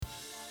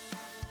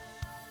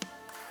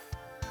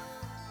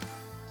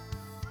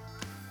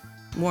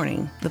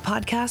Warning, the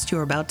podcast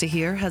you're about to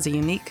hear has a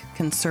unique,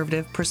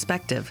 conservative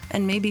perspective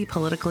and may be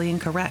politically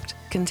incorrect,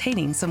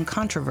 containing some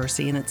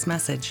controversy in its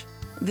message.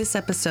 This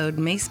episode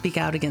may speak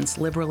out against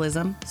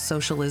liberalism,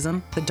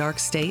 socialism, the dark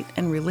state,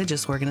 and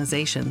religious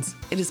organizations.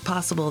 It is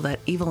possible that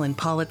evil in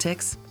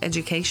politics,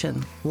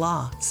 education,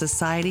 law,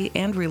 society,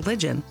 and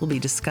religion will be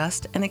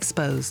discussed and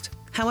exposed.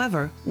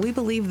 However, we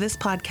believe this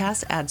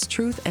podcast adds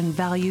truth and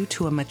value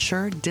to a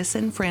mature,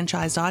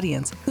 disenfranchised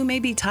audience who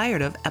may be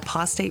tired of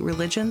apostate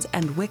religions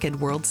and wicked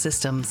world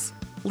systems.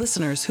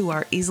 Listeners who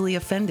are easily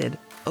offended,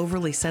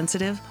 overly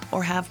sensitive,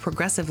 or have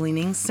progressive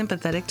leanings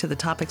sympathetic to the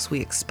topics we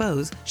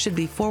expose should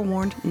be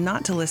forewarned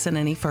not to listen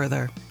any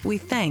further. We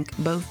thank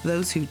both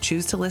those who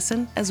choose to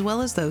listen as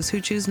well as those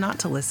who choose not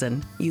to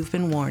listen. You've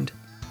been warned.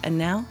 And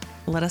now,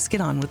 let us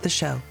get on with the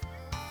show.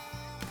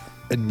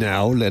 And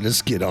now let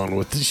us get on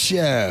with the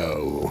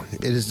show.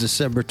 It is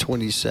December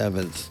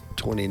 27th,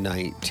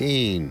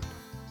 2019.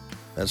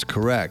 That's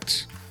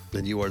correct.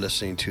 And you are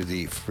listening to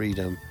the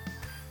Freedom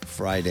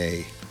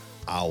Friday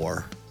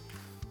Hour,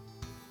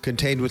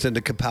 contained within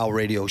the Kapow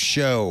Radio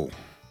Show.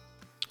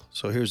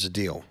 So here's the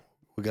deal.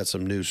 We got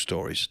some news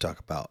stories to talk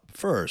about.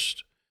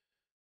 First,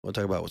 we'll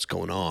talk about what's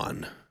going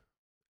on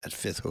at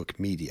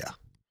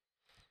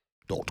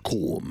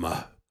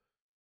fifthhookmedia.com.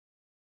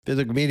 Fifth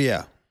Hook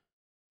Media.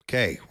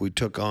 Okay, we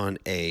took on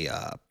a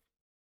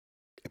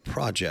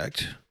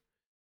project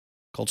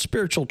called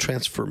Spiritual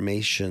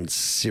Transformation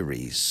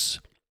Series.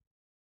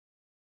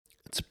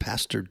 It's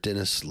Pastor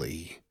Dennis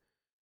Lee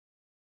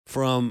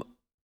from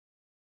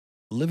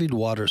Living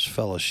Waters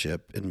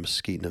Fellowship in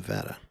Mesquite,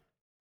 Nevada.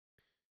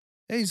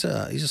 He's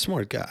a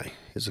smart guy.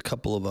 He has a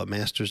couple of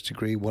master's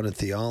degree, one in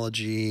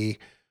theology,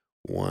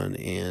 one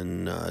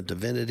in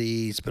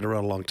divinity. He's been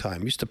around a long time.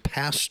 He used to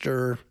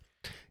pastor.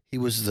 He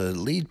was the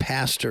lead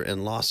pastor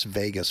in Las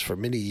Vegas for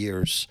many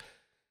years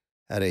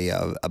at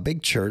a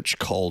big church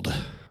called,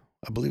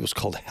 I believe it was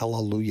called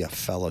Hallelujah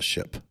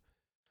Fellowship, if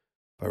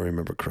I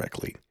remember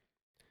correctly,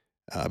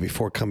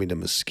 before coming to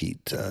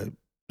Mesquite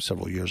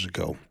several years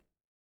ago.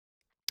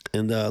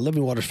 And the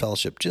Living Waters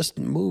Fellowship just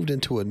moved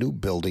into a new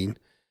building.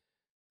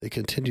 They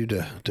continue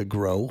to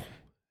grow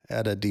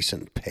at a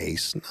decent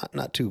pace,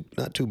 not too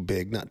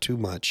big, not too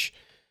much.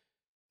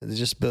 They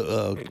just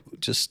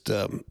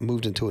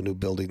moved into a new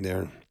building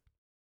there.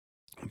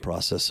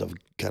 Process of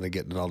kind of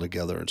getting it all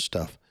together and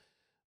stuff,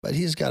 but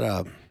he's got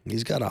a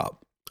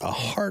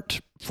heart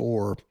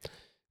for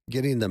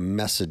getting the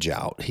message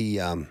out. He's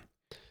a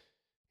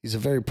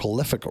very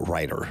prolific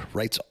writer,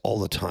 writes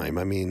all the time.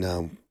 I mean,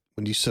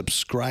 when you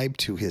subscribe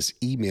to his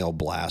email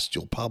blast,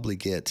 you'll probably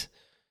get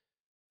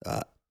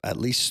at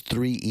least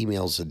 3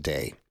 emails a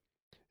day.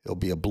 It'll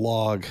be a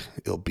blog,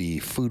 it'll be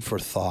food for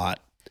thought.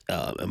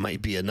 It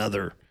might be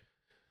another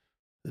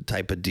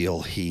type of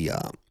deal.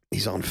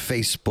 He's on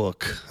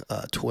Facebook,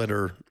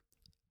 Twitter.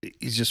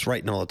 He's just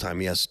writing all the time.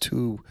 He has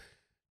two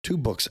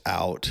books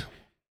out,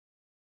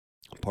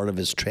 part of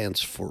his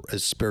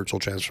spiritual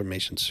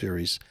transformation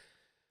series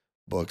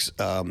books,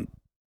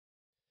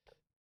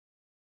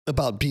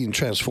 about being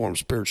transformed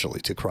spiritually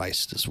to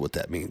Christ is what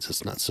that means.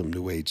 It's not some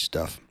new age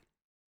stuff.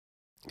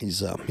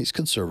 He's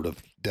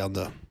conservative down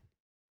the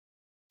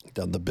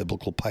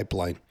biblical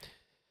pipeline,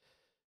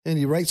 and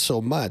he writes so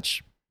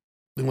much.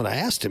 And when I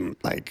asked him,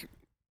 like,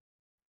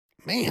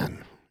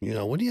 man,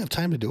 when do you have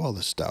time to do all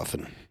this stuff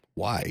and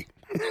why?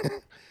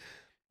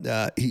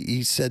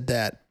 He said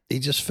that he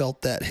just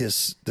felt that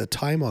the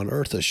time on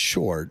earth is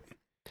short,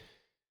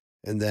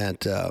 and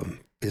that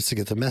it's to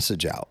get the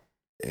message out,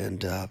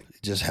 and he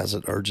just has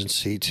an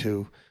urgency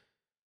to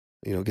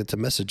get the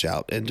message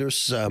out. And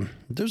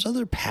there's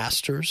other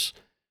pastors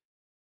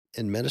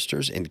and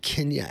ministers in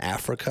Kenya,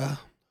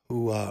 Africa,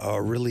 who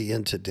are really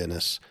into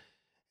Dennis,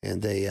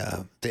 and they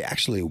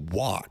actually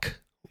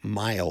walk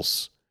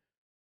miles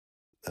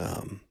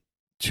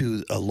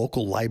to a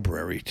local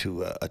library,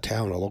 to a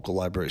local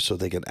library, so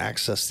they can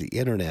access the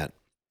internet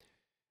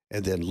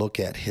and then look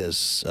at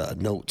his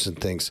notes and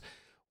things.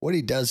 What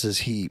he does is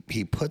he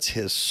puts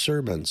his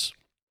sermons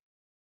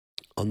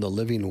on the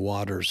Living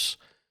Waters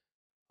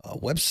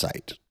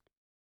website,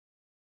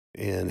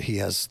 and he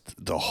has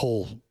the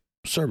whole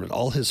sermon,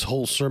 all his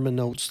whole sermon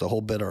notes, the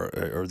whole bit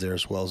are there,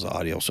 as well as the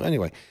audio. So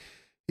anyway,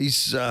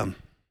 he's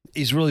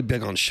really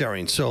big on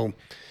sharing. So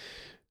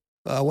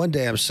one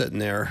day I'm sitting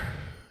there,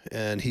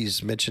 and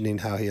he's mentioning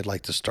how he'd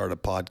like to start a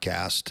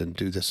podcast and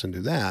do this and do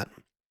that.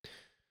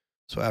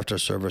 So after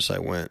service, I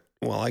went,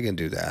 well, I can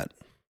do that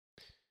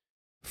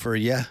for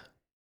you.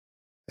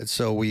 And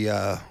so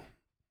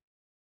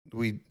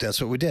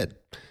that's what we did.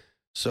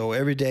 So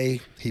every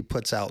day he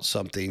puts out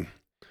something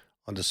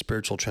on the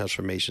Spiritual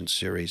Transformation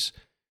Series.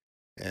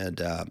 And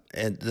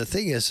the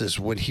thing is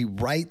when he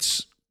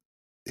writes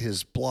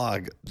his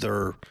blog,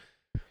 they're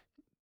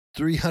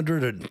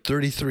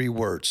 333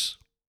 words.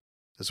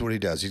 That's what he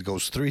does. He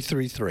goes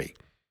 333.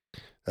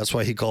 That's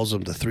why he calls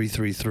them the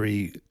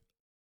 333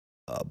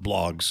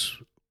 blogs.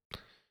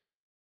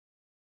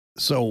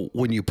 So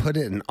when you put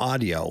it in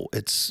audio,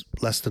 it's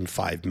less than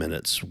 5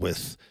 minutes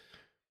with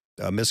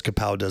Miss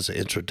Kapow does the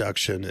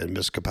introduction, and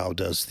Miss Kapow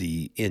does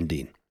the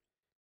ending.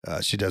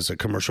 She does a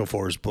commercial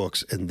for his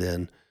books, and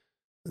then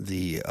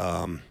the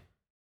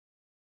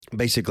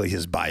basically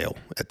his bio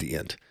at the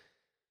end.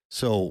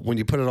 So when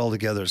you put it all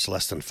together, it's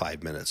less than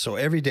 5 minutes. So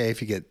every day,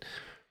 if you get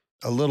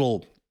a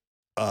little,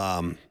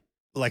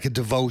 like a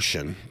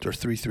devotion, they're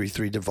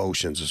 333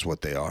 devotions is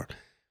what they are.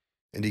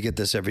 And you get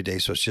this every day.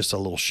 So it's just a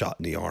little shot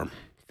in the arm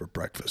for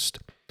breakfast.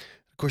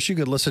 Of course, you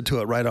could listen to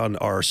it right on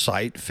our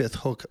site, Fifth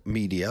Hook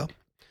Media,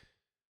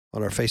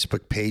 on our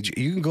Facebook page.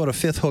 You can go to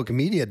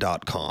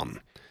fifthhookmedia.com,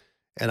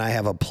 and I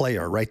have a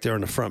player right there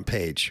on the front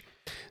page.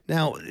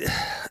 Now,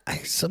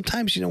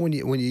 sometimes, when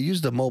you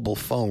use the mobile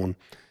phone,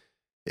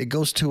 it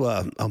goes to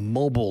a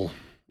mobile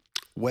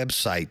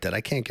website that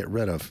I can't get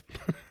rid of.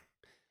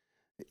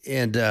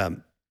 And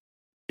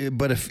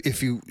but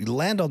if you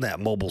land on that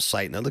mobile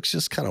site, and it looks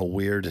just kind of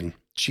weird and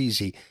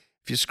cheesy,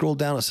 if you scroll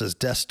down, it says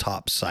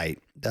desktop site.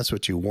 That's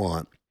what you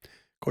want.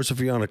 Of course, if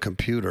you're on a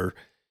computer,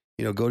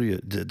 go to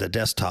the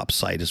desktop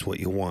site is what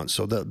you want.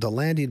 So the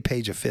landing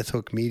page of Fifth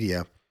Hook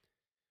Media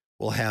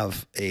will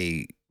have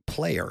a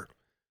player,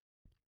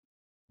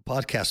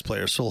 podcast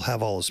player. So we'll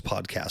have all his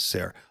podcasts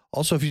there.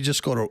 Also, if you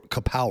just go to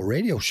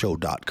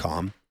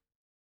kapowradioshow.com,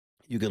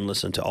 you can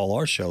listen to all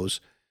our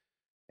shows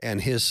and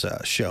his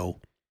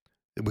show.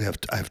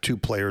 I have two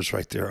players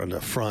right there on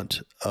the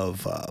front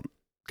of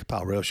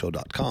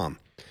kapowradioshow.com.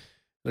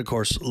 And of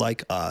course,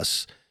 like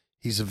us,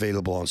 he's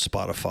available on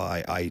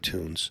Spotify,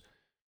 iTunes,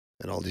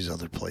 and all these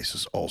other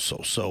places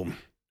also. So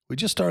we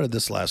just started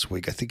this last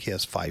week. I think he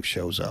has 5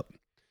 shows up.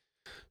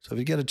 So if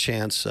you get a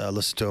chance,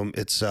 listen to him.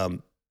 It's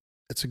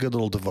a good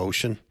little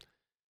devotion.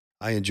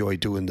 I enjoy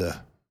doing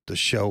the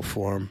show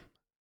for him,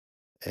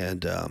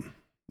 and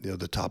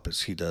the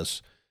topics he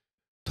does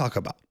talk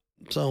about.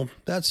 So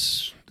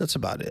that's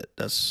about it.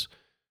 That's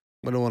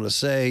what I want to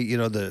say.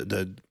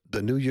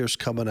 The New Year's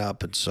coming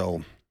up, and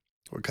so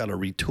we're kind of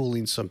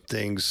retooling some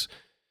things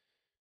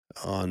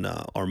on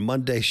our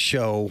Monday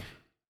show.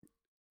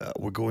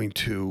 We're going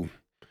to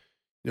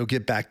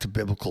get back to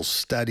biblical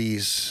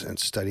studies and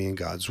studying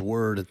God's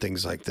Word and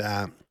things like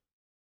that.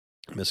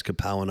 Miss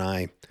Kapow and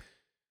I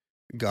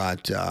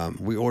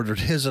we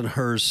ordered his and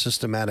hers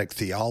systematic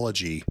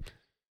theology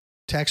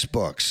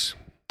textbooks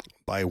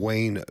by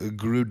Wayne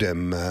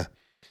Grudem.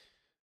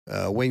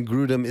 Wayne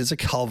Grudem is a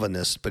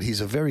Calvinist, but he's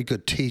a very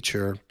good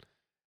teacher.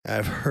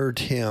 I've heard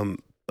him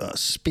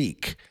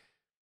speak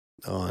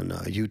on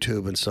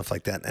YouTube and stuff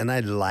like that, and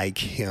I like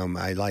him.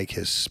 I like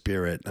his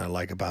spirit, and I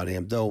like about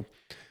him, though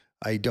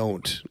I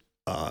don't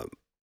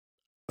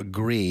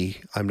agree.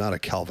 I'm not a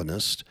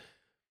Calvinist,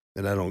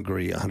 and I don't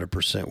agree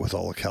 100% with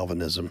all of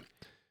Calvinism.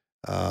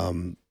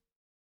 I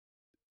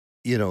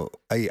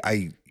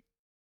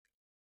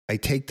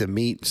take the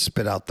meat,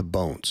 spit out the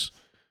bones,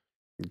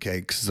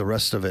 okay, because the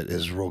rest of it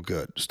is real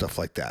good, stuff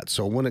like that.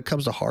 So when it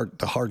comes to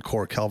the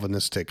hardcore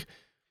Calvinistic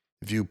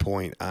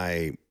viewpoint,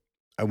 I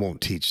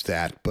won't teach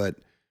that. But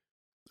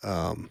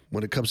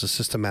when it comes to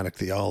systematic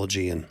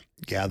theology and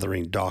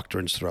gathering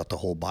doctrines throughout the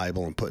whole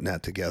Bible and putting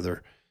that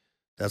together,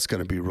 that's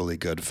going to be really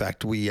good. In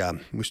fact, we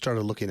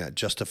started looking at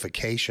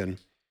justification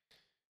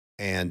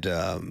and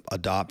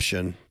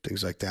adoption,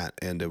 things like that.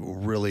 And it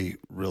really,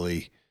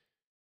 really,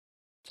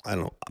 I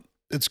don't know,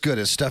 it's good.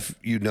 It's stuff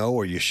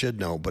or you should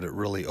know, but it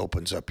really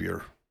opens up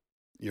your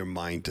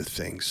mind to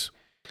things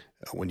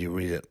when you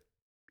read it,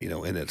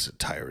 in its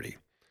entirety.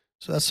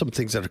 So that's some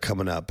things that are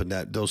coming up, and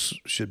those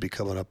should be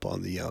coming up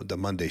on the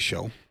Monday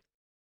show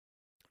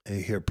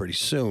here pretty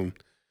soon.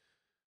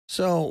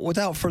 So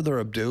without further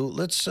ado,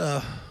 let's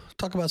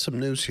talk about some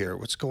news here.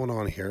 What's going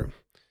on here?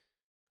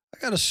 I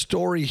got a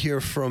story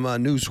here from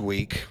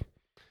Newsweek.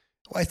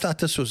 Well, I thought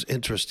this was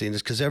interesting.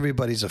 It's because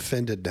everybody's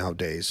offended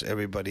nowadays.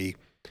 Everybody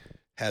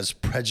has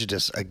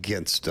prejudice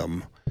against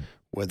them,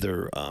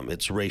 whether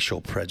it's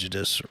racial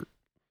prejudice or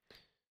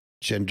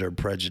gender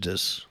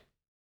prejudice,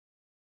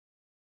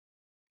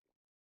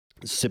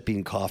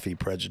 sipping coffee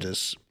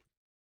prejudice.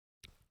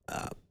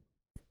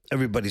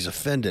 Everybody's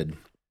offended.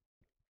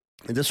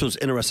 And this was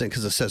interesting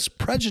because it says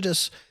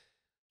prejudice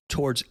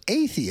towards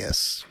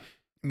atheists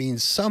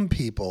means some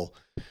people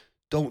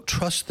don't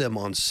trust them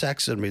on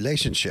sex and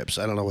relationships.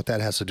 I don't know what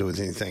that has to do with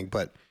anything,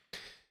 but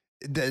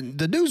the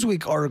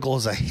Newsweek article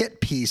is a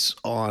hit piece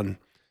on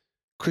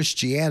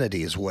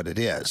Christianity is what it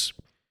is.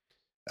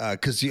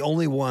 Because the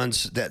only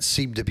ones that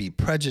seem to be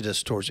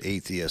prejudiced towards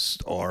atheists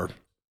are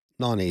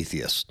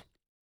non-atheists,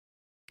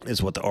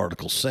 is what the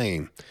article's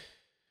saying.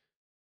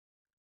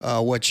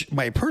 Which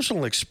my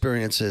personal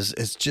experience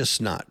is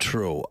just not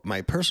true.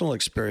 My personal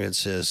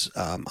experience is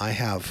I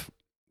have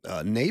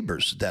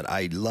neighbors that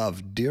I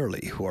love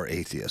dearly who are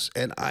atheists,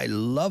 and I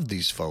love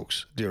these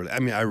folks dearly. I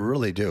mean, I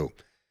really do.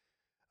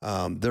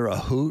 They're a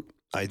hoot.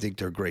 I think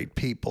they're great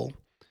people.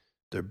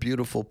 They're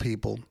beautiful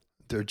people.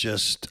 They're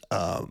just,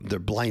 they're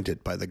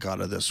blinded by the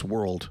God of this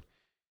world.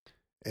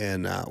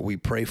 And we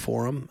pray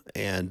for them,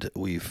 and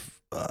we've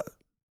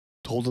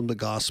told them the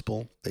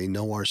gospel. They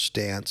know our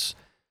stance.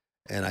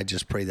 And I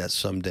just pray that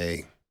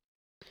someday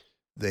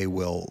they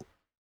will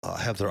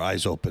have their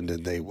eyes opened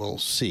and they will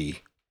see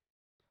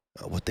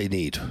what they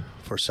need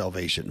for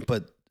salvation.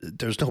 But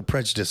there's no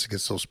prejudice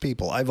against those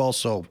people. I've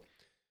also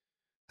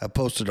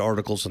posted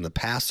articles in the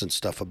past and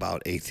stuff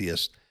about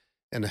atheists,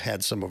 and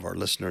had some of our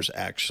listeners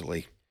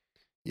actually,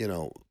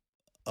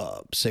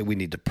 say we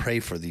need to pray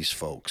for these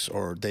folks,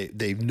 or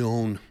they've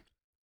known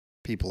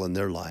people in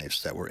their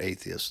lives that were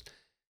atheists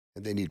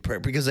and they need prayer,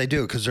 because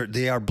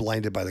they are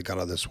blinded by the God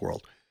of this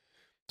world.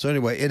 So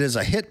anyway, it is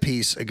a hit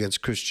piece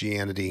against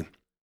Christianity.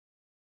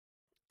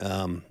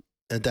 And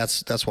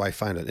that's why I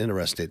find it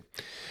interesting.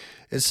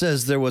 It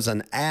says there was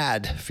an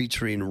ad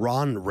featuring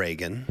Ron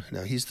Reagan.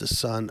 Now, he's the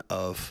son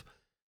of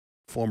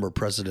former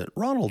President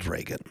Ronald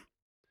Reagan.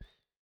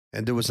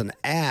 And there was an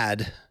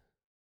ad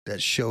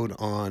that showed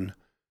on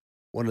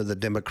one of the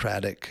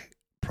Democratic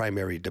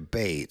primary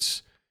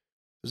debates.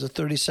 It was a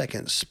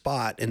 30-second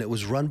spot, and it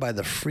was run by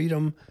the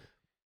Freedom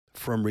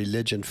from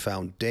Religion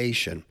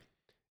Foundation.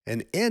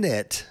 And in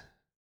it,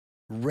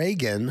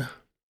 Reagan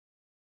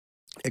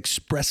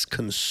expressed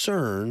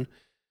concern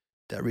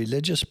that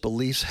religious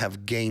beliefs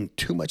have gained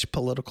too much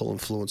political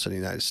influence in the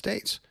United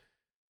States.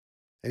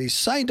 And he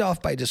signed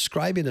off by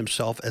describing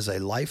himself as a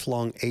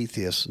lifelong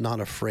atheist, not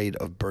afraid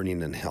of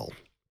burning in hell.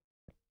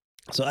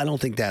 So I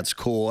don't think that's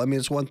cool. I mean,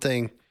 it's one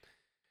thing,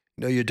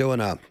 you're doing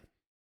a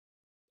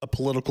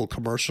political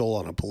commercial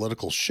on a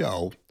political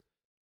show,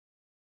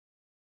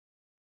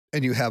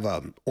 and you have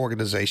an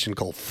organization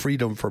called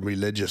Freedom from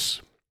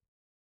Religion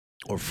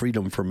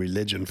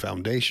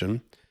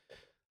Foundation.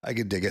 I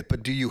could dig it,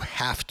 but do you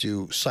have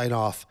to sign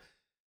off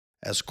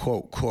as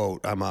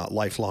quote, I'm a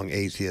lifelong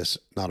atheist,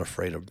 not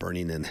afraid of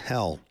burning in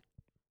hell?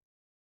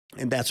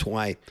 And that's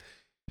why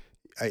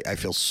I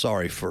feel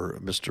sorry for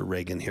Mr.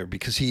 Reagan here,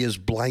 because he is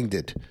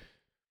blinded.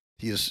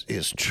 He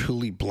is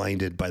truly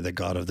blinded by the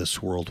God of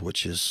this world,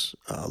 which is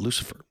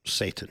Lucifer,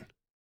 Satan.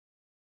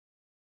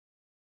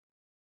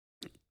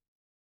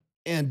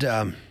 And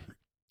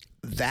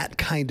that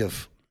kind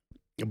of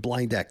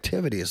blind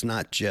activity is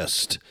not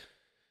just,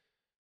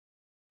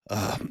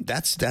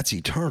 that's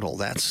eternal.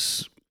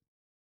 That's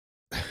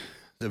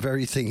the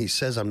very thing he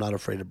says, I'm not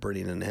afraid of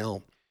burning in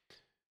hell,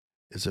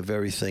 is the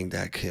very thing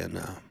that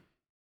can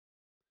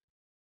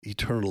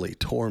eternally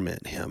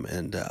torment him.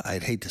 And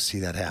I'd hate to see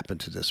that happen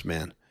to this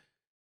man.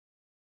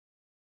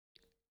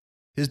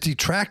 His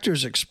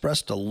detractors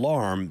expressed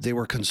alarm. They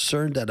were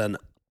concerned that an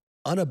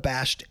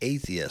unabashed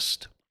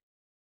atheist,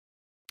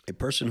 a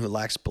person who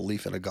lacks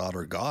belief in a God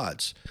or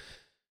gods,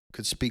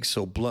 could speak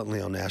so bluntly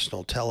on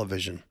national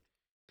television.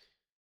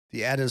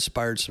 The ad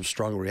inspired some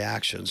strong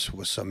reactions,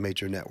 with some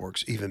major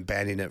networks even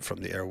banning it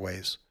from the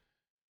airwaves.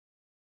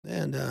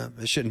 And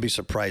it shouldn't be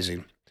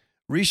surprising.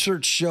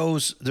 Research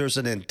shows there's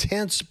an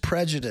intense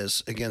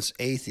prejudice against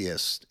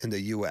atheists in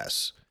the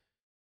U.S.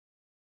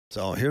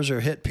 So here's our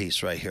hit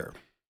piece right here.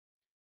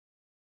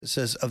 It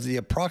says, of the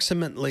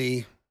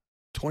approximately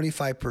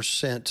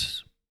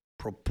 25%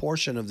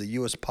 proportion of the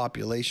U.S.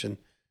 population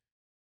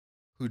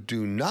who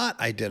do not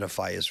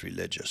identify as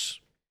religious,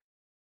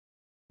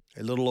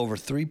 a little over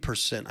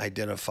 3%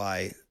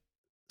 identify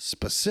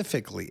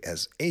specifically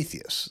as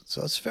atheists.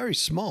 So it's very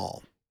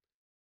small.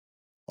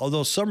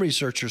 Although some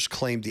researchers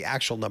claim the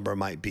actual number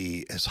might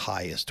be as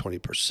high as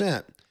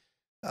 20%.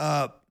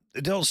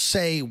 They don't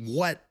say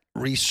what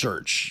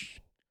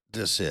research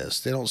this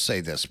is. They don't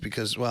say this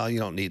because, well, you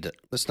don't need to.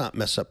 Let's not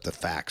mess up the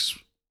facts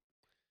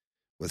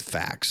with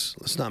facts.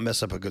 Let's not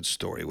mess up a good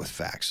story with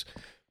facts.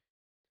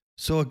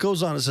 So it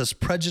goes on, it says,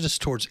 prejudice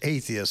towards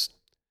atheists.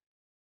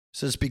 It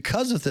says,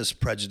 because of this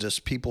prejudice,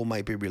 people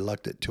might be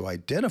reluctant to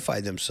identify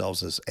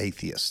themselves as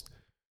atheists,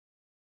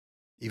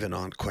 even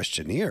on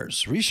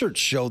questionnaires. Research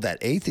show that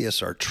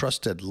atheists are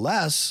trusted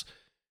less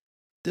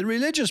than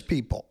religious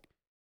people.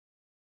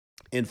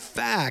 In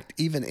fact,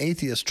 even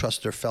atheists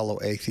trust their fellow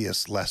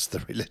atheists less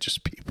than religious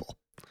people.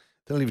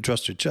 They don't even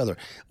trust each other.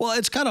 Well,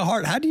 it's kind of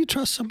hard. How do you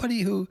trust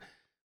somebody who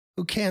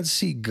can't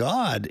see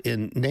God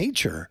in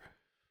nature?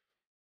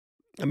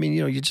 I mean,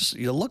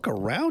 you look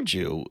around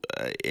you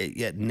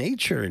at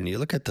nature, and you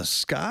look at the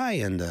sky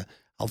and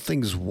how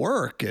things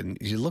work, and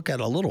you look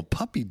at a little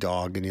puppy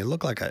dog and you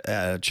look like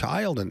a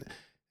child, and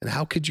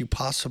how could you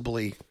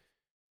possibly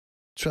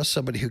trust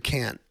somebody who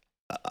can't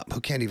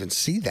even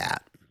see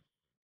that?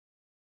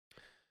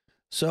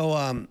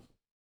 So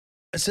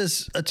it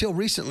says, until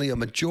recently, a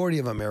majority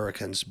of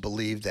Americans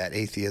believe that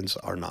atheists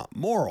are not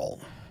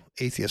moral.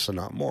 Atheists are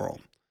not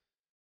moral.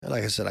 And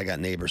like I said, I got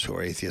neighbors who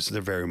are atheists.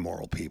 They're very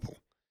moral people.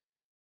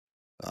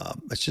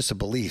 It's just a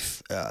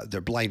belief.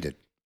 They're blinded.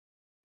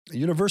 A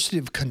University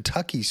of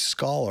Kentucky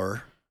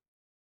scholar,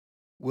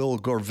 Will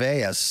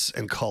Gorveas,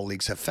 and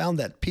colleagues have found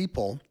that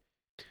people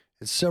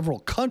in several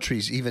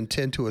countries even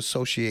tend to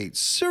associate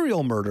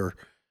serial murder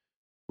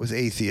with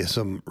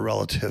atheism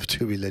relative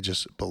to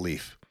religious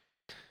belief.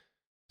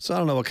 So I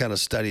don't know what kind of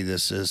study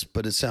this is,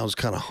 but it sounds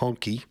kind of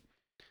hunky.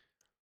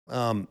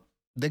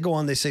 They go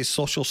on, they say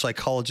social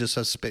psychologists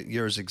have spent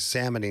years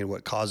examining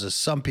what causes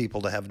some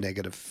people to have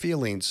negative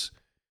feelings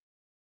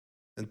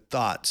and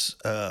thoughts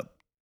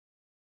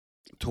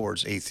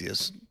towards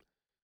atheists.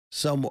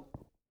 Some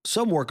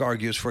some work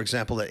argues, for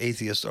example, that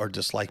atheists are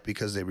disliked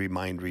because they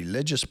remind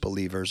religious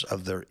believers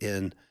of their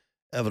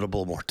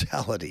inevitable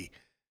mortality.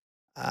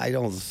 I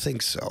don't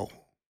think so.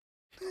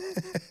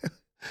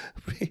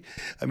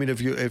 I mean,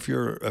 if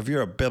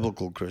you're a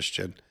biblical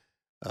Christian,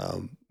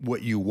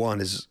 what you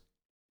want is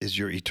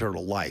your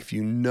eternal life.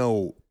 You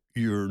know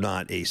you're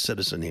not a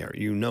citizen here.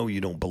 You know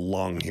you don't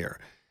belong here.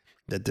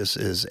 That this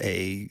is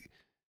a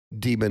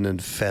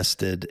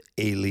demon-infested,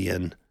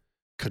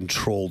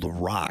 alien-controlled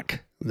rock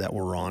that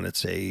we're on.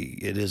 It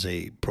is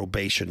a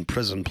probation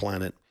prison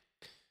planet,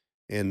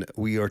 and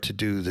we are to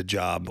do the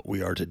job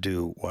we are to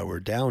do while we're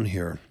down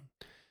here,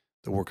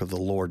 the work of the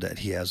Lord that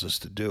He has us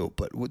to do.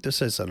 But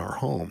this isn't our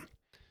home,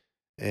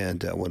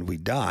 and when we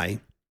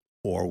die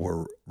or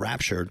we're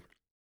raptured,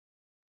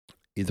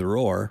 either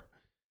or,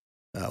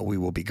 we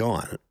will be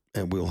gone,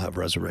 and we will have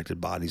resurrected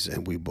bodies,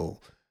 and we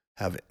will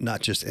have not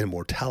just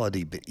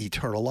immortality but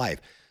eternal life.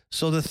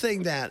 So the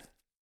thing that,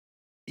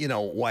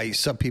 why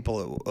some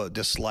people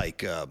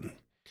dislike,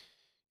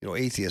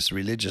 atheists,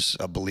 religious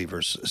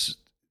believers,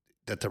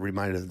 that they're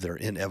reminded of their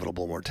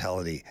inevitable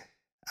mortality,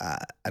 I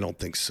don't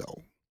think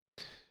so.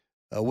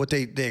 What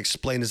they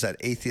explain is that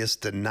atheists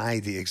deny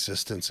the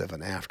existence of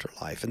an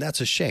afterlife, and that's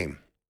a shame,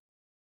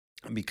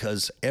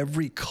 because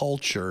every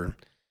culture,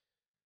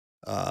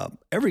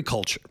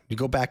 you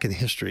go back in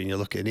history and you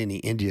look at any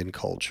Indian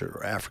culture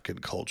or African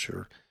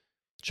culture,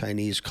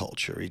 Chinese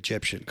culture,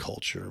 Egyptian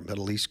culture,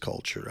 Middle East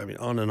culture, I mean,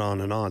 on and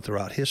on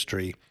throughout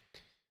history,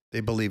 they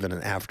believe in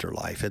an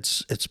afterlife.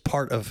 It's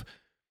part of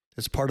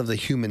the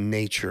human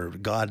nature.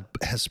 God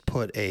has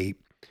put an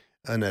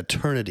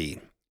eternity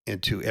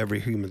into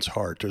every human's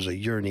heart. There's a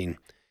yearning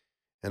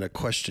and a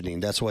questioning.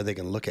 That's why they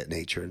can look at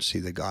nature and see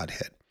the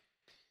Godhead.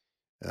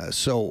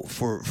 So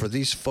for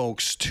these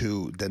folks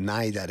to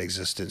deny that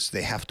existence,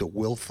 they have to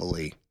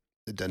willfully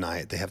deny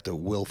it. They have to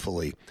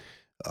willfully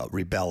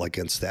rebel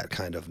against that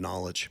kind of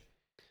knowledge.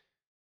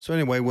 So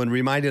anyway, when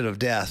reminded of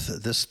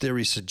death, this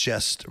theory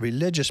suggests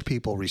religious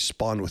people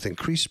respond with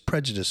increased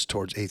prejudice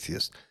towards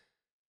atheists.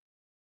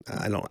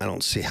 I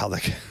don't see how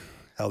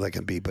that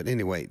can be. But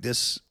anyway,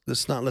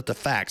 let's not let the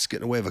facts get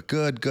in the way of a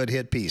good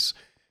hit piece.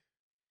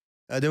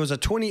 There was a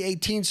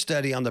 2018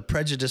 study on the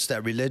prejudice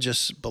that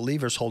religious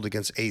believers hold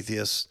against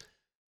atheists,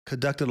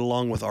 conducted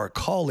along with our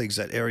colleagues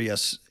at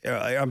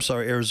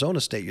Arizona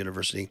State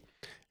University,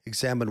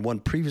 examined one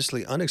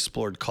previously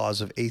unexplored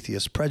cause of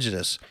atheist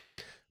prejudice,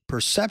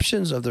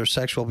 perceptions of their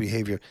sexual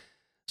behavior.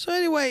 So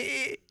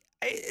anyway,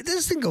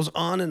 this thing goes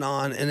on,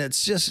 and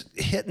it's just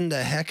hitting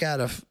the heck out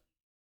of,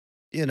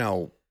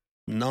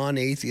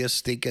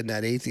 non-atheists, thinking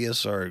that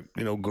atheists are,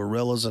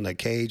 gorillas in a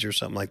cage or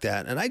something like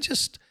that. And I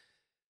just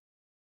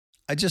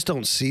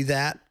don't see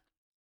that.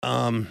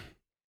 In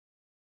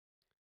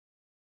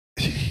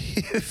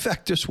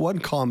fact, there's one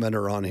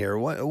commenter on here,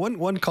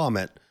 one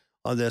comment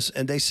on this,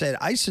 and they said,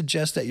 I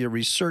suggest that your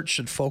research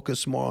should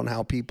focus more on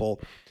how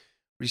people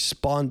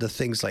respond to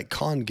things like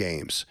con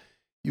games.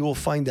 You will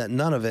find that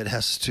none of it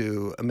has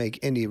to make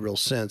any real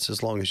sense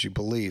as long as you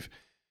believe.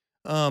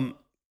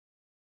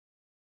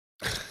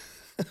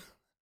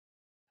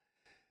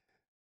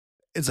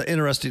 It's an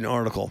interesting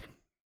article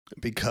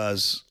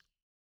because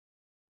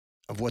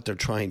of what they're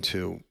trying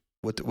to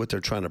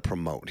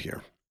promote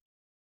here.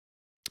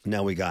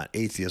 Now we got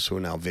atheists who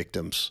are now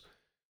victims.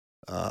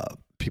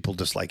 People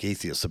dislike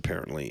atheists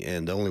apparently,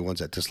 and the only ones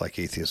that dislike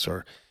atheists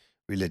are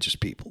religious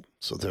people.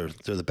 So they're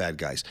the bad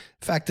guys.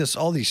 In fact,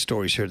 all these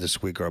stories here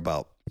this week are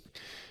about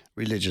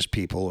religious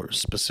people, or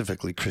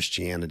specifically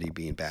Christianity,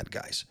 being bad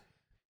guys.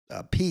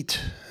 Pete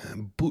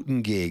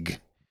Buttigieg,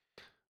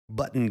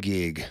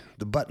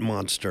 the butt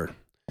monster,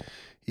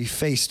 he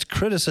faced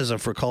criticism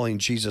for calling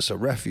Jesus a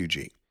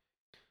refugee.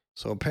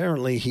 So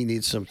apparently he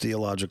needs some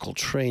theological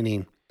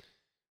training,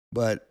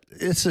 but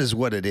this is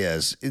what it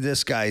is.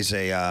 This guy's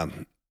a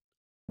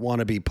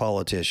wannabe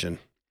politician.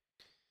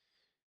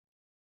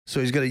 So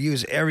he's going to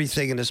use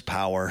everything in his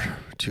power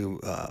to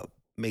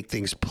make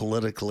things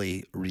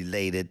politically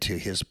related to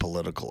his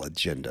political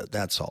agenda.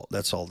 That's all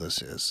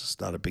this is. It's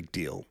not a big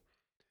deal.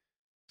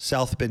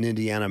 South Bend,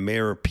 Indiana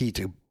Mayor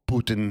Pete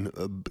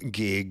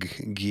Buttigieg,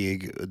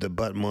 the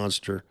butt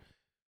monster,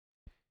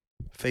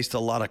 faced a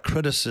lot of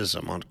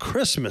criticism on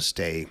Christmas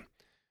Day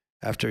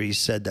after he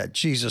said that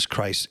Jesus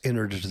Christ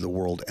entered into the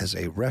world as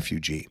a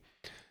refugee.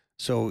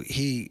 So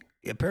he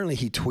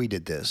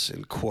tweeted this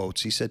in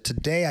quotes. He said,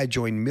 "Today I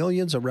join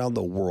millions around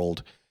the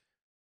world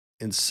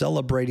in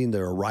celebrating the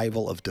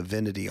arrival of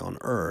divinity on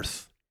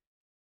earth,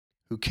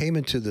 who came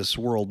into this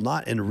world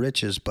not in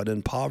riches but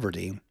in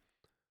poverty,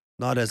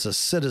 not as a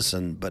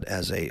citizen but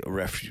as a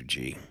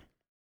refugee."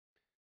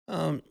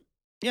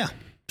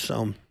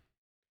 So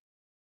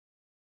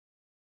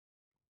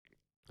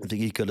I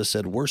think he could have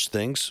said worse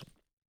things.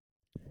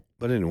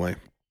 But anyway,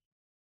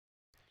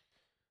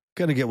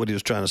 got to get what he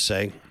was trying to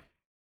say.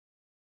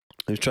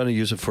 He was trying to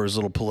use it for his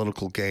little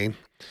political gain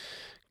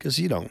because,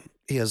 he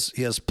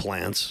has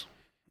plans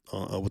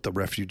with the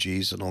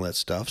refugees and all that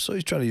stuff. So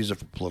he's trying to use it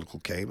for political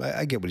gain.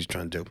 I get what he's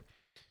trying to do.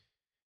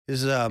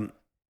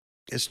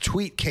 His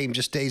tweet came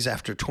just days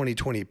after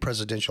 2020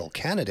 presidential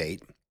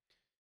candidate.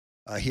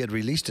 He had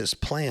released his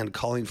plan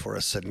calling for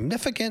a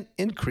significant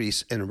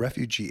increase in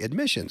refugee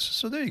admissions.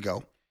 So there you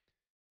go.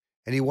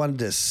 And he wanted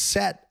to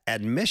set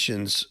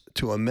admissions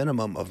to a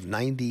minimum of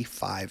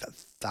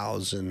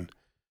 95,000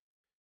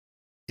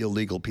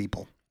 illegal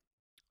people.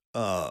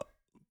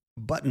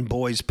 Button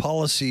Boy's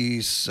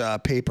policies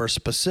paper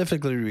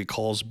specifically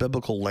recalls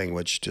biblical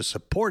language to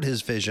support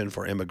his vision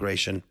for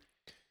immigration.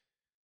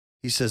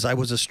 He says, "I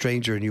was a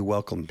stranger and you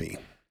welcomed me."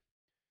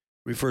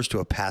 Refers to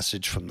a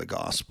passage from the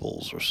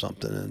Gospels or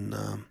something,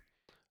 and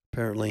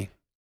apparently.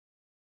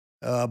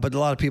 But a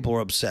lot of people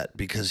were upset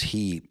because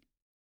he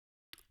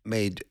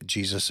made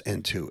Jesus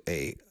into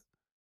a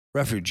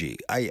refugee.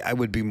 I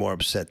would be more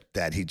upset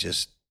that he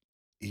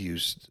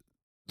used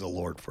the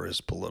Lord for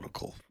his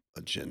political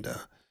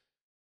agenda.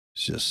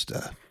 It's just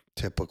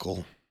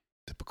typical.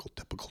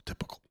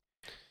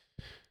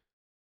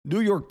 New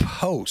York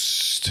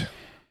Post.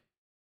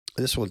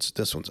 This one's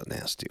a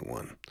nasty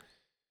one.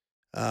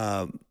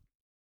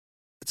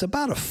 It's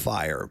about a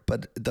fire,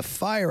 but the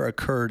fire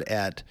occurred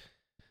at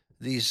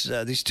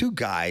these two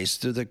guys.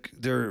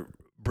 They're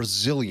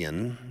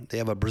Brazilian. They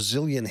have a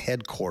Brazilian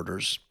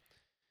headquarters,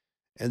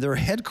 and their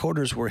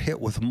headquarters were hit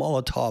with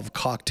Molotov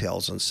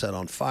cocktails and set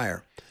on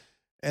fire.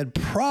 And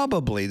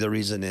probably the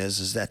reason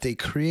is that they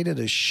created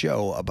a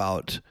show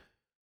about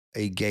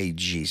a gay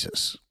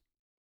Jesus.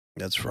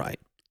 That's right.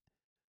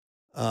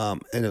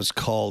 And it's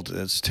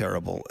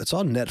terrible. It's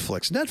on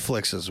Netflix.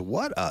 Netflix is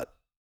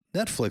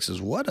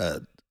what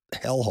a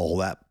hellhole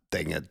that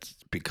thing had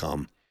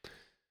become.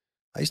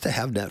 I used to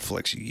have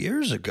Netflix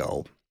years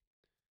ago,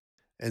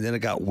 and then it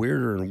got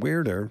weirder and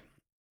weirder,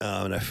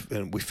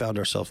 and we found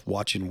ourselves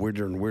watching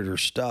weirder and weirder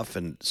stuff,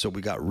 and so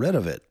we got rid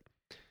of it.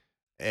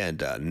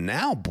 And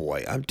now,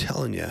 boy, I'm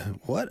telling you,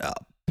 what a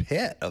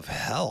pit of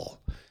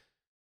hell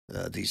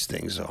these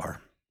things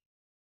are.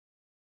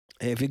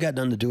 Hey, if you got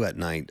nothing to do at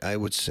night, I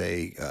would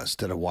say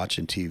instead of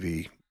watching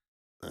TV,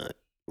 why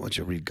don't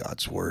you read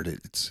God's word?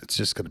 It's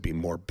just going to be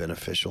more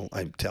beneficial.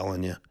 I'm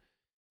telling you.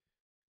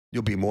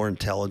 You'll be more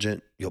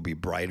intelligent. You'll be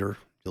brighter.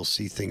 You'll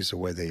see things the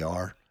way they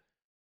are.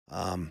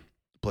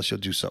 Plus, you'll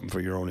do something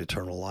for your own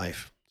eternal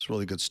life. It's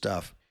really good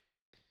stuff.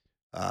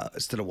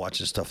 Instead of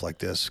watching stuff like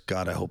this,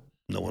 God, I hope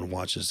no one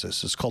watches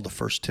this. It's called The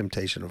First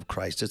Temptation of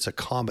Christ. It's a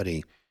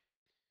comedy.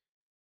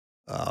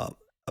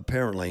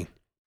 Apparently,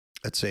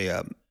 it's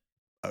a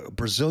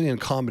Brazilian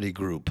comedy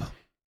group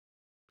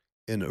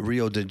in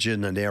Rio de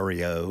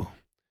Janeiro.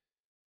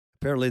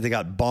 Apparently, they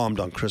got bombed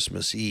on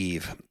Christmas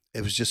Eve.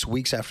 It was just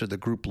weeks after the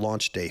group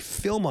launched a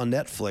film on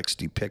Netflix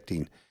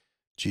depicting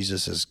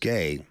Jesus as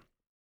gay.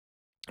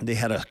 They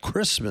had a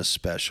Christmas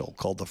special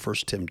called The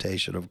First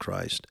Temptation of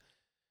Christ.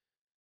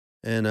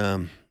 And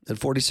in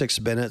 46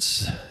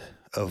 minutes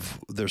of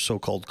their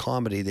so-called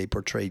comedy, they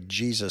portrayed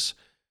Jesus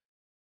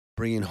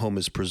bringing home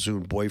his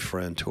presumed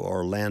boyfriend to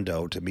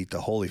Orlando to meet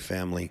the Holy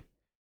Family.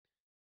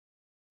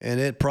 And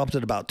it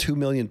prompted about 2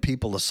 million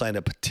people to sign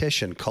a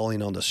petition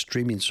calling on the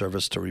streaming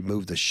service to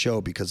remove the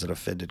show because it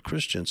offended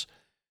Christians.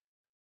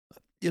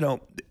 You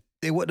know,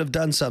 they wouldn't have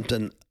done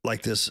something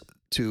like this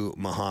to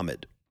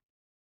Muhammad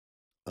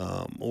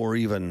or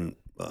even,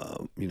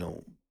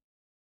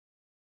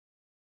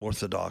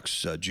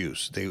 Orthodox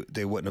Jews.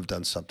 They wouldn't have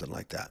done something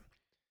like that.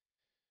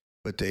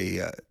 But they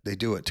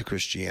do it to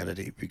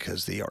Christianity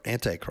because they are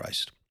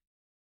Antichrist.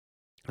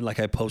 And like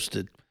I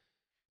posted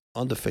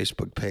on the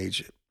Facebook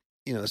page,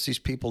 it's these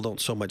people don't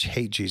so much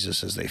hate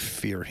Jesus as they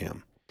fear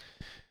him.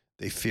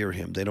 They fear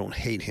him. They don't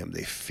hate him.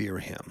 They fear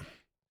him.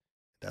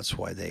 That's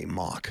why they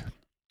mock,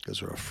 because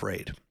they're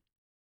afraid.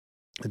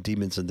 The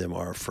demons in them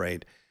are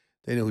afraid.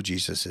 They know who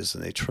Jesus is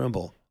and they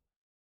tremble.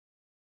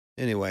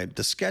 Anyway,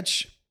 the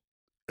sketch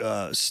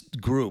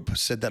group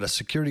said that a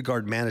security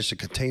guard managed to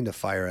contain the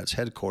fire at its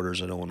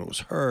headquarters and no one was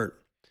hurt.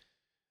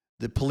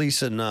 The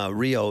police in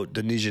Rio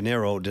de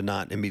Janeiro did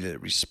not immediately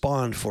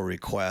respond for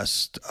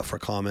requests for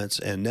comments,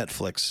 and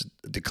Netflix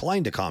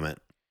declined to comment.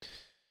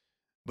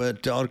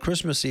 But on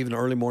Christmas Eve in the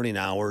early morning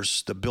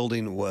hours, the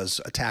building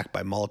was attacked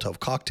by Molotov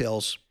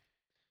cocktails.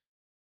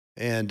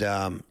 And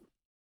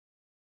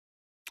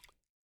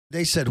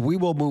they said, "We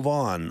will move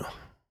on,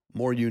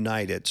 more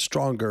united,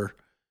 stronger,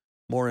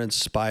 more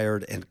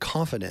inspired, and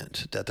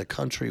confident that the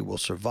country will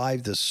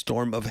survive this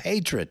storm of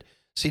hatred."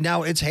 See,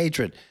 now it's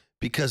hatred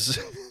because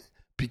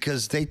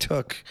they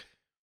took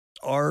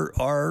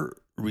our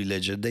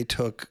religion, they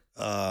took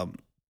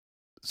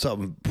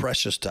something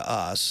precious to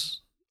us,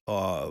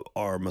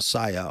 our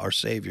Messiah, our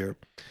Savior,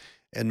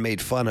 and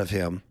made fun of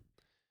him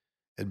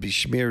and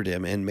besmeared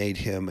him and made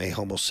him a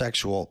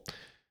homosexual.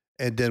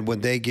 And then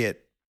when they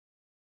get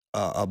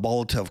a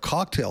Molotov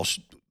cocktail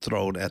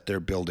thrown at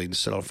their building,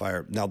 set on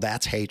fire, now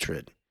that's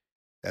hatred.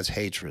 That's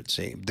hatred.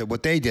 See,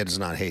 what they did is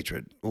not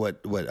hatred.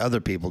 What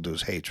other people do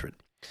is hatred.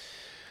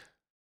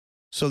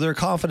 So they're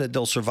confident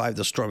they'll survive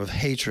the storm of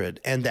hatred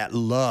and that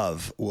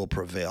love will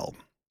prevail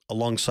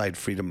alongside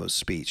freedom of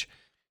speech.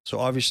 So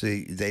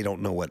obviously they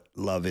don't know what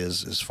love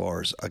is as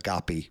far as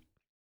agape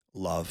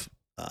love,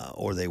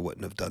 or they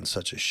wouldn't have done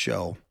such a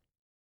show.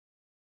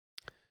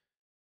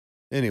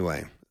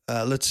 Anyway,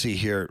 let's see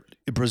here.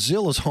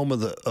 Brazil is home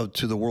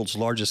to the world's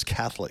largest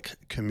Catholic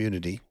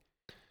community.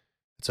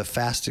 It's a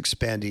fast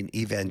expanding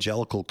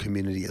evangelical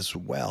community as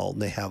well.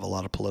 They have a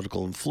lot of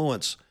political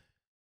influence.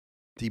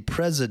 The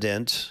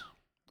president,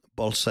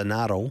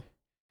 Bolsonaro,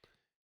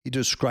 he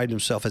described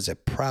himself as a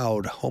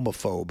proud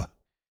homophobe.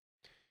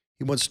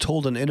 He once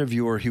told an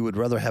interviewer he would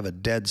rather have a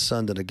dead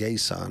son than a gay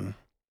son.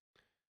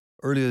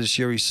 Earlier this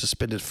year, he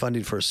suspended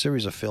funding for a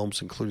series of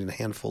films, including a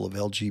handful of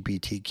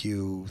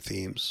LGBTQ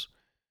themes.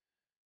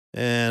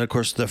 And, of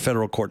course, the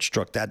federal court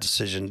struck that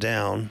decision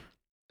down.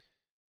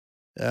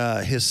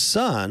 His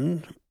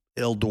son,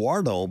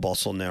 Eduardo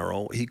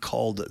Bolsonaro, he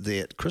called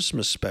the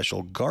Christmas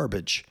special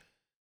garbage,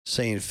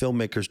 saying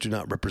filmmakers do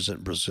not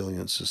represent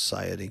Brazilian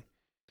society.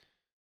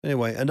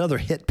 Anyway, another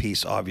hit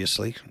piece,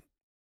 obviously.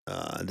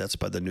 That's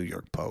by the New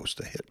York Post,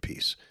 a hit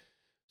piece.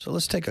 So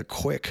let's take a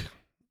quick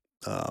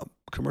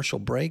commercial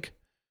break.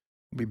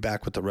 We'll be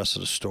back with the rest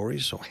of the story,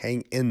 so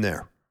hang in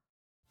there.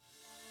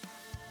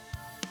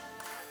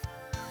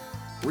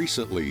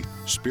 Recently,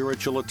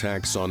 spiritual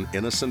attacks on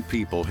innocent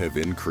people have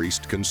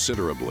increased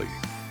considerably.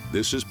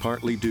 This is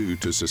partly due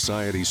to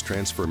society's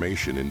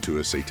transformation into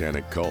a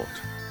satanic cult.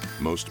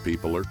 Most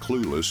people are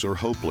clueless or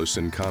hopeless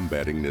in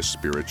combating this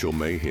spiritual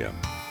mayhem.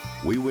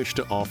 We wish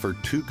to offer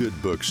 2 good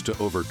books to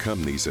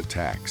overcome these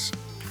attacks.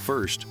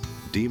 First,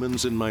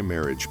 Demons in My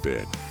Marriage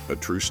Bed, a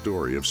true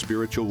story of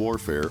spiritual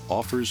warfare,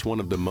 offers one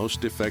of the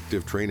most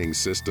effective training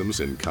systems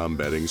in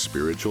combating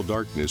spiritual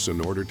darkness in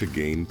order to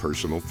gain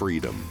personal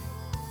freedom.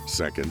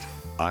 Second,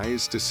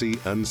 Eyes to See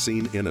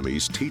Unseen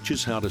Enemies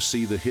teaches how to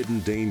see the hidden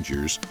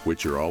dangers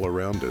which are all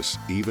around us,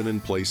 even in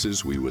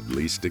places we would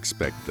least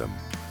expect them.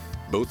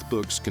 Both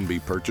books can be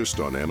purchased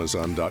on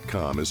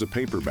Amazon.com as a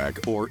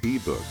paperback or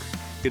ebook.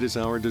 It is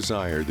our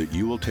desire that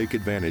you will take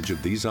advantage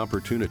of these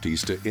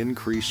opportunities to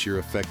increase your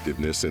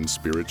effectiveness in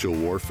spiritual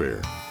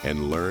warfare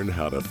and learn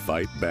how to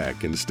fight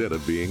back instead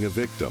of being a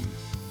victim.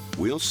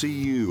 We'll see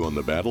you on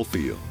the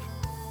battlefield.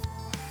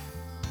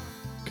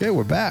 Okay,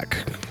 we're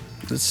back.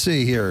 Let's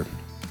see here.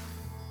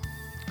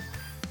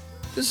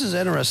 This is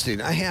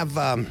interesting. I have,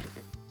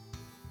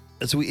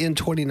 as we end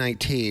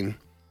 2019,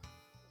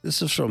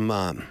 this is from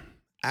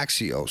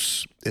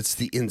Axios. It's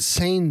the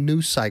insane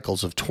news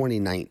cycles of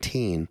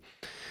 2019.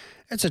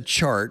 It's a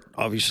chart.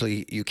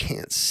 Obviously, you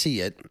can't see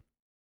it.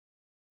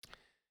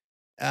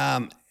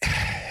 And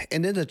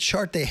in the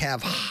chart, they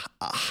have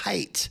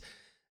height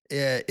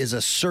is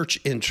a search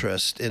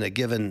interest in a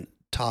given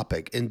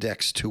topic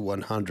indexed to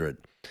 100.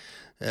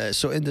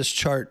 So in this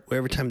chart,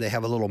 every time they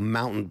have a little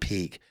mountain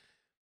peak,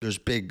 there's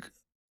big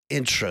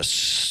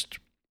interest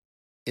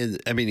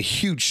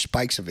huge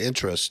spikes of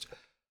interest.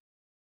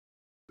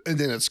 And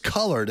then it's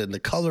colored, and the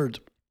colored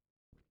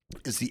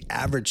is the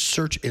average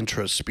search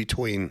interest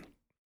between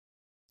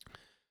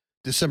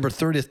December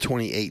 30th,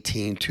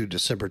 2018 to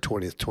December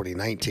 20th,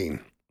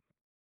 2019.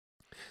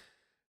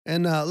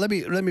 And let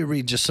me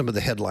read just some of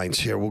the headlines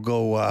here. We'll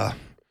go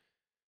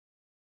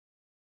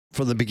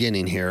from the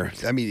beginning here.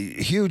 I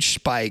mean, huge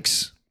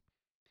spikes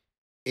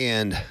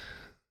in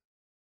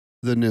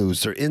the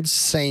news. They're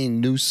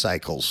insane news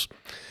cycles.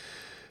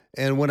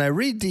 And when I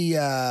read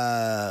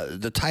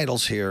the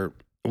titles here,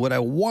 what I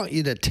want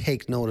you to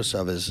take notice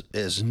of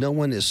is no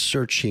one is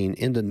searching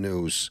in the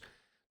news.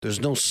 There's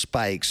no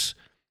spikes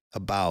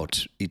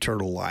about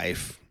eternal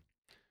life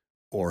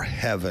or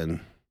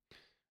heaven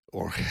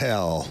or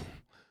hell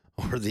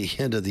or the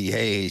end of the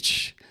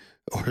age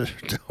or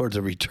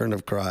the return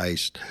of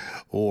Christ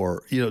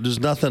or, there's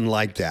nothing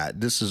like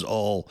that. This is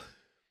all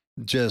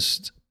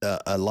just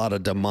a lot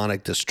of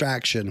demonic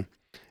distraction.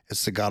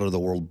 It's the God of the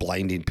world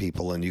blinding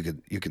people. And you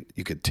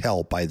could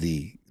tell by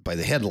the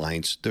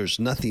headlines, there's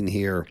nothing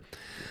here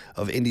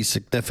of any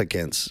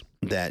significance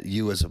that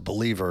you as a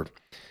believer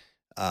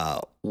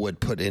would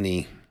put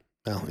any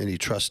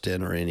trust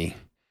in or any,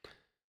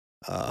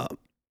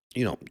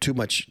 too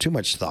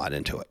much thought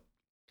into it.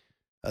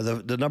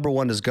 The number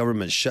one is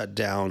government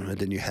shutdown. And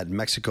then you had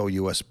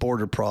Mexico-U.S.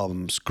 border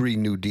problems,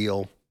 Green New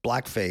Deal,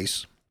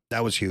 blackface.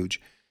 That was huge.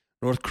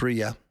 North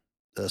Korea,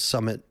 the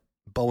summit,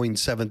 Boeing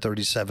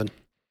 737,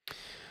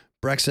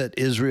 Brexit,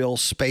 Israel,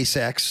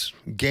 SpaceX,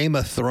 Game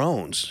of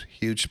Thrones,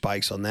 huge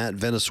spikes on that.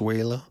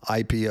 Venezuela,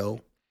 IPO,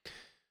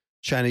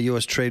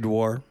 China-U.S. trade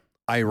war,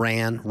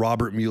 Iran,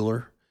 Robert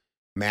Mueller,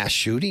 mass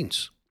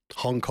shootings,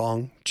 Hong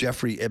Kong,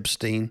 Jeffrey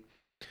Epstein,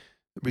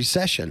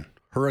 recession,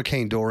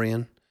 Hurricane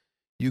Dorian,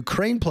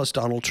 Ukraine plus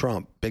Donald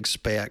Trump, big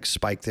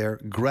spike there.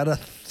 Greta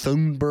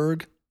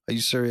Thunberg, are you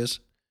serious?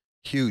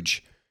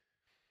 Huge.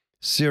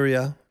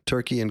 Syria,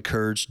 Turkey and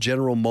Kurds,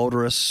 General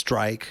Motors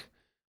strike,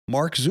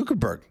 Mark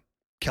Zuckerberg,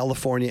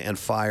 California and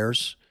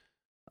fires,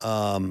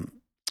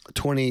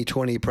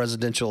 2020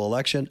 presidential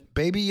election,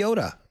 Baby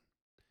Yoda,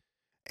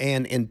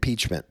 and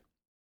impeachment.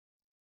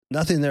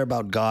 Nothing there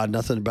about God,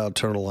 nothing about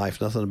eternal life,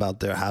 nothing about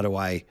there. How do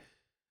I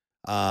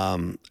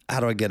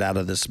get out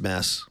of this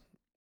mess?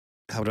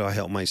 How do I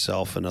help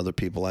myself and other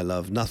people I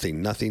love?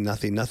 Nothing,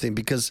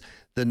 because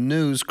the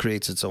news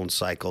creates its own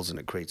cycles and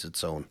it creates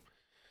its own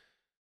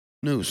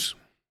news,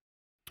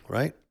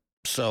 right?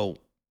 So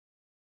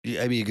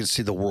I mean, you can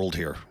see the world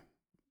here.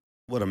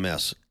 What a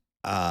mess.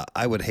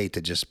 I would hate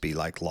to just be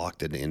like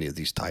locked into any of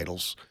these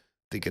titles,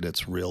 thinking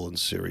it's real and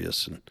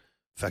serious and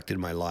affected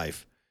my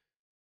life.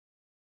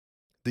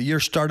 The year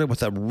started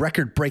with a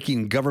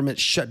record-breaking government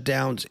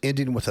shutdowns,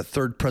 ending with a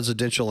third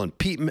presidential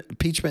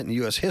impeachment in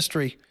U.S.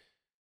 history,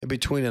 in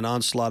between an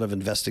onslaught of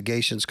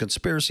investigations,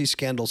 conspiracy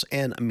scandals,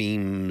 and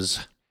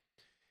memes.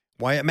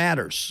 Why it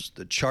matters.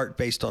 The chart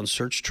based on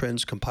search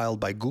trends compiled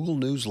by Google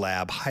News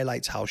Lab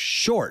highlights how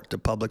short the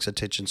public's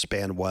attention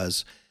span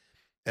was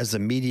as the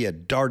media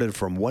darted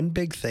from one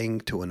big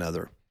thing to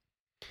another.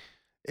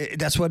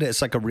 That's what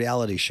it's like, a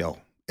reality show.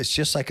 It's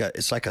just like a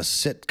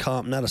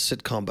sitcom, not a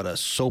sitcom, but a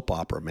soap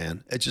opera,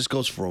 man. It just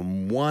goes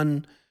from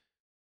one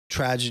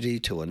tragedy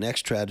to a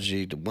next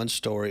tragedy, to one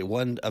story,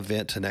 one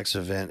event to next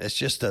event. It's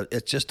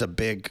just a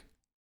big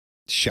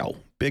show,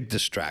 big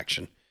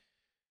distraction.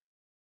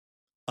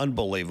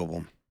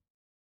 Unbelievable.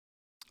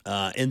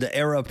 In the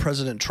era of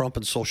President Trump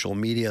and social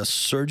media,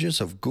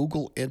 surges of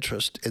Google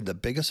interest in the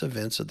biggest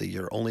events of the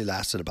year only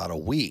lasted about a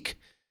week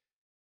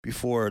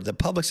before the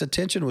public's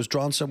attention was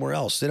drawn somewhere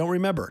else. They don't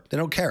remember. They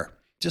don't care.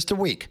 Just a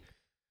week.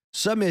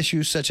 Some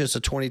issues, such as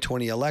the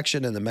 2020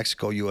 election and the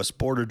Mexico-U.S.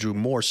 border, drew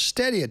more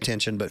steady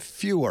attention, but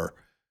fewer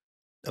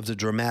of the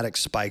dramatic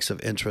spikes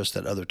of interest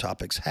that other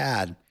topics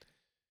had.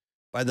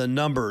 By the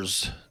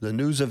numbers, the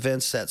news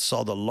events that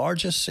saw the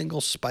largest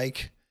single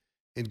spike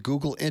in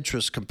Google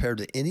interest compared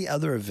to any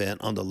other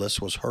event on the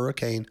list was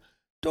Hurricane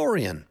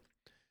Dorian,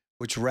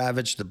 which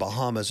ravaged the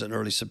Bahamas in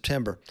early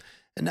September.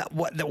 And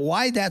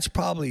why that's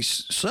probably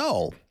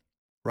so,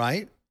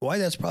 right? Why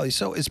that's probably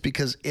so is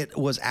because it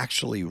was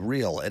actually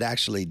real. It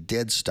actually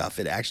did stuff.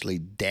 It actually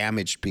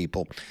damaged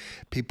people.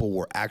 People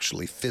were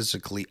actually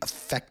physically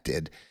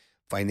affected,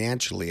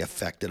 financially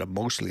affected,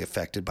 emotionally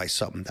affected by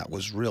something that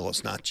was real.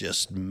 It's not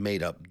just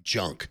made up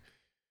junk.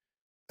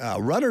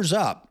 Runners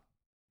up,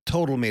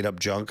 total made up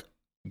junk,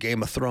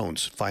 Game of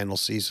Thrones final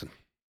season.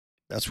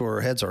 That's where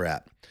our heads are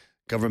at.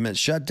 Government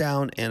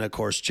shutdown and, of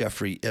course,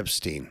 Jeffrey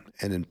Epstein,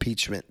 an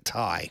impeachment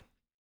tie.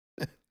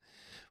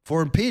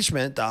 For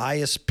impeachment, the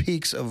highest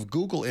peaks of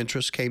Google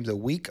interest came the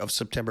week of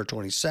September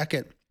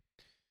 22nd,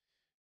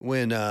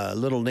 when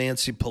little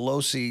Nancy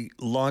Pelosi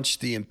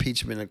launched the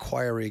impeachment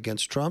inquiry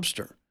against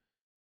Trumpster.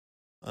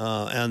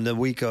 And the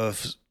week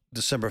of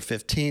December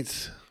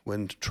 15th,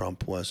 when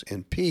Trump was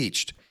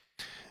impeached.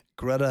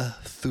 Greta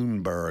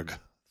Thunberg,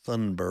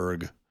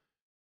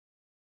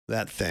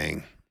 that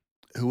thing,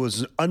 who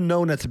was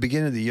unknown at the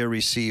beginning of the year,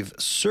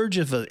 received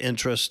surges of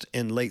interest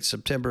in late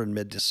September and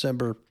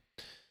mid-December,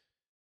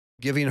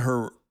 giving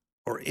her,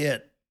 or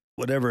it,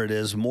 whatever it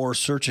is, more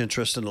search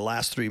interest in the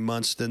last 3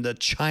 months than the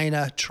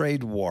China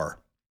trade war,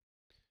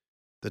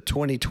 the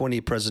 2020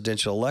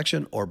 presidential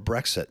election, or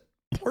Brexit.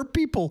 More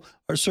people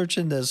are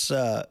searching this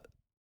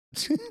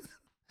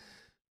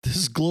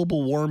this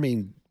global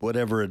warming,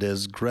 whatever it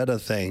is, Greta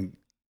thing,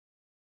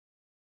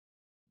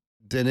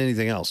 than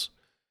anything else.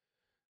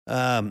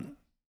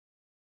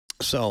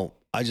 So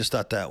I just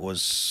thought that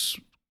was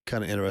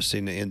kind of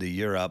interesting to end the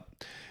year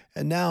up.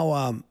 And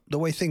now the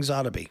way things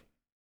ought to be.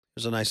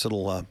 There's a nice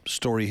little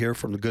story here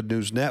from the Good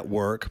News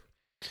Network.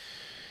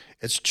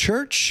 It's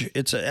church.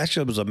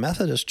 Actually, it was a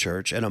Methodist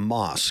church and a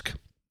mosque.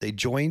 They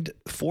joined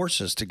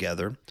forces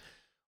together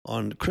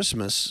on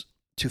Christmas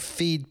to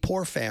feed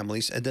poor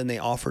families, and then they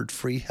offered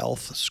free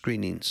health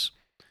screenings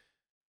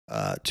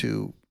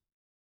to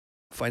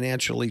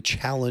financially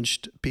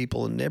challenged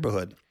people in the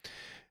neighborhood.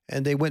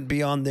 And they went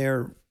beyond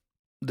their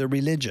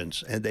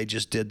religions, and they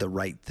just did the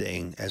right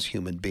thing as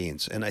human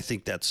beings. And I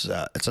think it's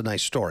a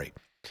nice story.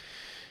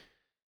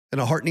 And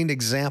a heartening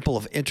example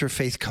of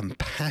interfaith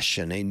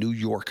compassion, a New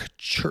York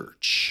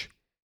church.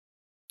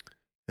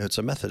 It's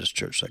a Methodist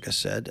church, like I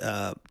said,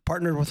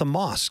 partnered with a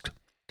mosque.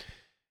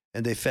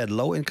 And they fed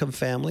low-income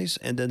families,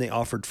 and then they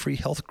offered free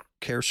health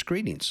care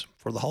screenings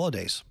for the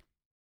holidays.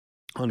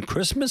 On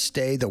Christmas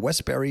Day, the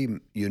Westbury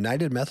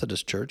United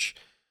Methodist Church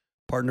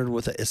partnered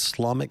with the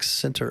Islamic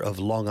Center of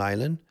Long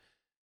Island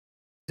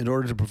in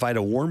order to provide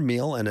a warm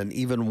meal and an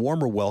even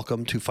warmer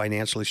welcome to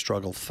financially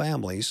struggling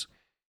families.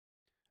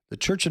 The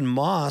church and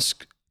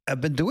mosque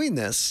have been doing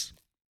this.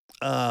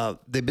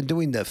 They've been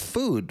doing the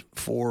food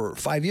for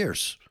 5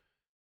 years.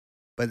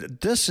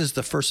 But this is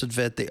the first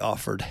event they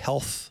offered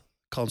health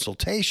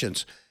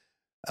consultations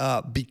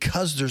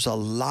because there's a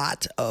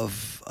lot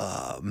of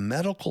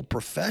medical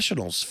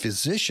professionals,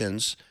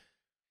 physicians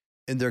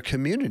in their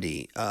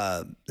community.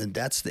 And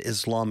that's the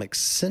Islamic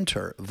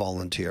Center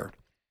volunteer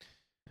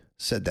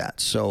said that.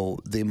 So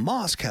the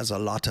mosque has a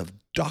lot of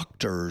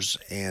doctors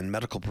and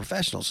medical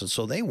professionals. And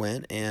so they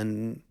went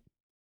and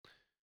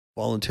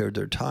volunteered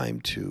their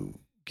time to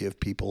give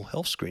people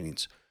health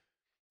screenings.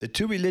 The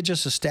two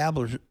religious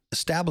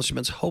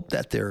establishments hope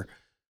that their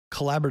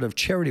collaborative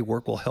charity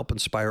work will help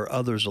inspire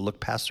others to look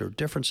past their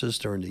differences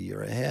during the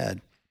year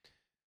ahead.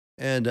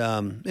 And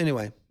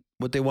anyway,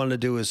 what they want to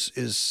do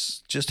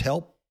is just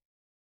help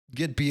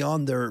get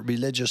beyond their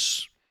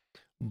religious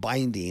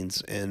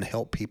bindings and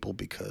help people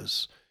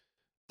because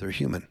they're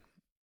human.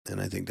 And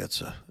I think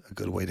that's a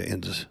good way to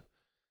end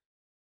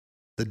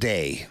the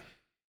day.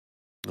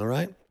 All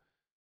right.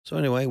 So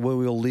anyway,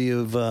 we'll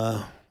leave.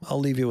 I'll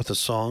leave you with a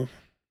song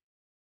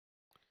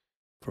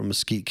from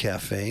Mesquite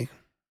Cafe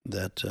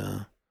that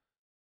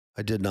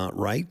I did not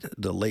write.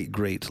 The late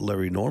great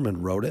Larry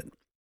Norman wrote it,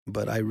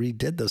 but I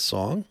redid the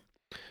song,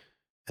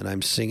 and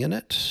I'm singing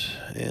it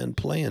and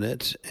playing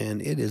it,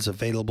 and it is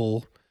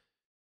available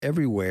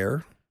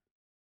everywhere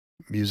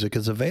music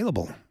is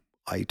available.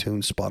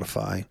 iTunes,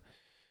 Spotify,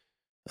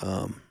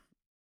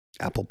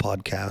 Apple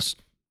Podcast,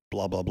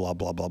 blah, blah, blah,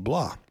 blah, blah,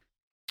 blah.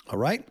 All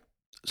right?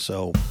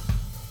 So,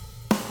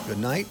 good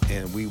night,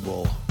 and we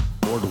will,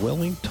 Lord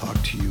willing,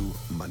 talk to you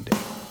Monday.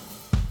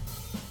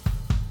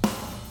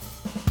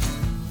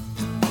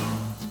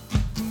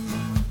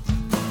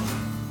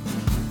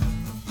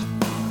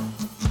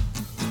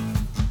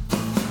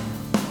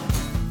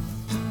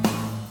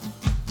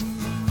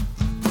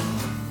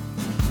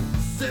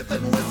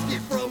 Sipping whiskey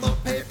from a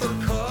paper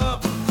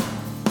cup,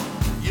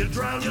 you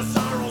drown your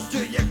sorrows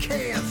till you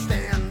can't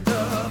stand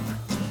up.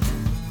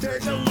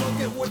 Take a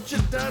look at what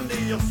you've done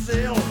to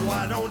yourself.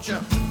 Why don't you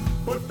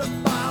put the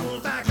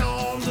bottle back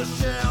on the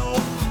shelf?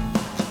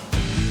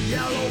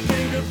 Yellow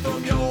finger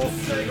from your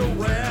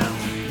cigarette,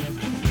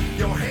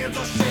 your hands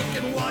are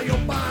shaking while your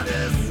body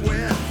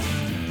sweats.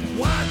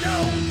 Why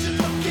don't you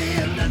look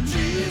into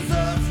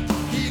Jesus?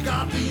 He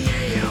got the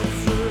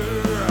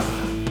answer.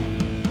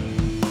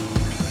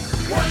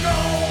 Work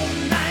all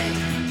night,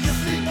 you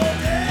sleep all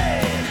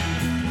day.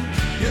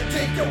 You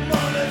take your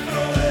money,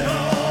 throw it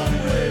all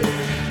away.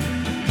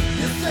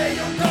 You say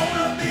you're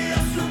gonna be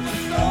a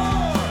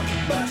superstar,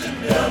 but you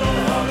never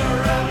hung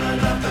around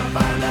enough to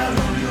find out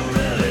who you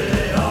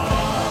really are.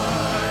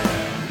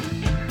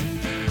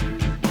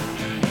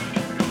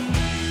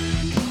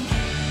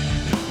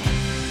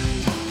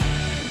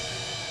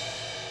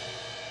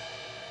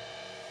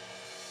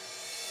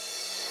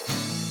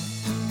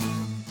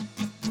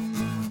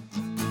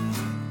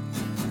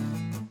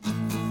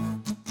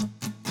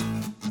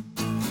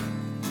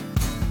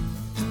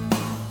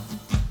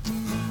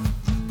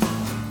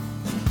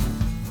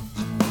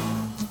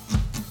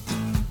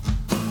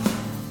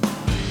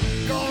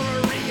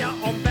 Gonorrhea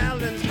on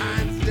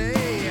Valentine's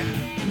Day,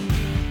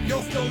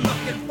 you're still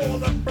looking for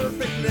the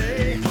perfect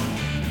day.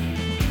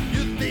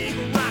 You think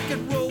rock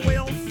and roll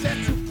will set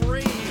you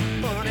free,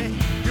 honey?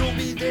 You'll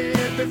be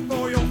dead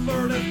before you're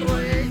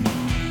 33.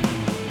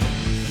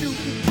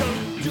 Shooting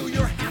junk till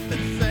you're half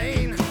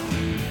insane,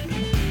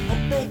 a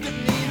broken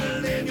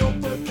needle in your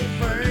purple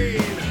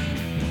vein.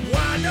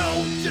 Why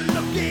don't you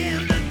look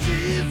into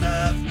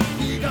Jesus?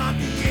 He got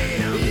the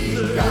answer. He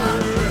got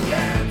the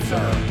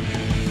answer.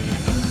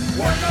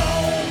 Work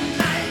all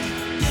night,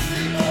 you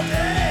sleep all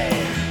day.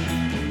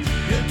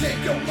 You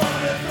take your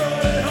money, throw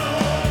it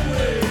all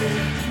away.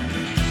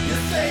 You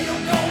say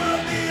you're gonna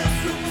be a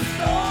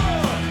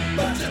superstar,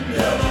 but you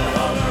never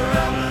hung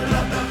around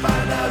enough to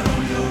find out who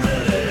you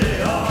really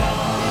are.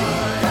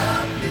 He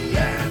got the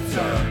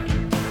answer.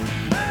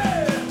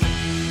 Hey.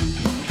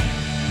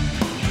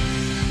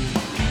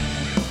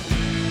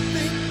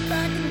 Think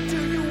back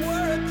until you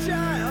were a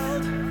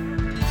child.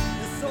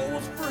 Your soul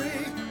was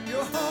free,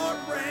 your heart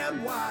ran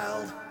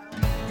wild.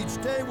 Each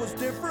day was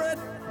different,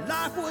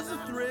 life was a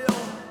thrill.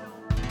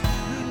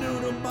 You knew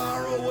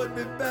tomorrow would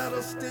be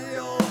better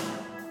still.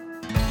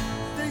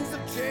 Things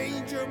have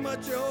changed, you're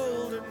much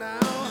older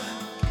now.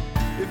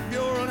 If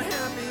you're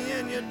unhappy